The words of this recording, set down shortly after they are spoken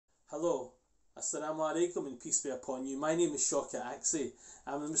Hello, Assalamu alaikum and peace be upon you. My name is Shoket Aksi.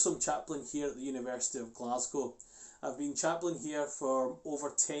 I'm a Muslim chaplain here at the University of Glasgow. I've been chaplain here for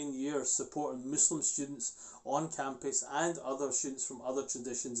over 10 years, supporting Muslim students on campus and other students from other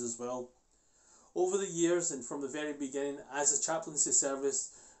traditions as well. Over the years and from the very beginning, as a chaplaincy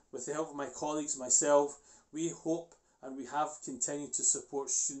service, with the help of my colleagues, myself, we hope and we have continued to support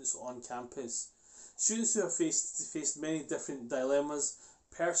students on campus. Students who have faced many different dilemmas,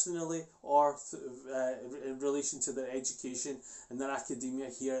 personally or in relation to their education and their academia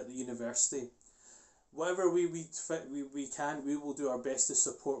here at the university. Whatever way we can, we will do our best to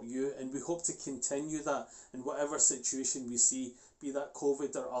support you, and we hope to continue that in whatever situation we see, be that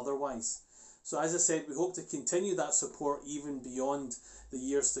COVID or otherwise. So as I said, we hope to continue that support even beyond the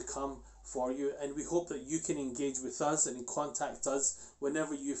years to come for you, and we hope that you can engage with us and contact us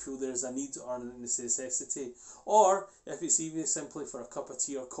whenever you feel there's a need or a necessity, or if it's even simply for a cup of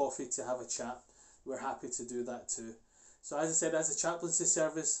tea or coffee to have a chat, we're happy to do that too. So as I said, as a chaplaincy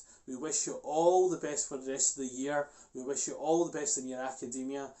service, we wish you all the best for the rest of the year. We wish you all the best in your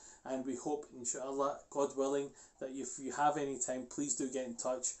academia, and we hope, inshallah, God willing, that if you have any time, please do get in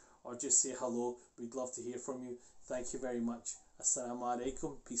touch or just say hello. We'd love to hear from you. Thank you very much. Assalamu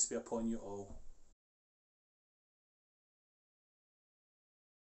alaikum. Peace be upon you all.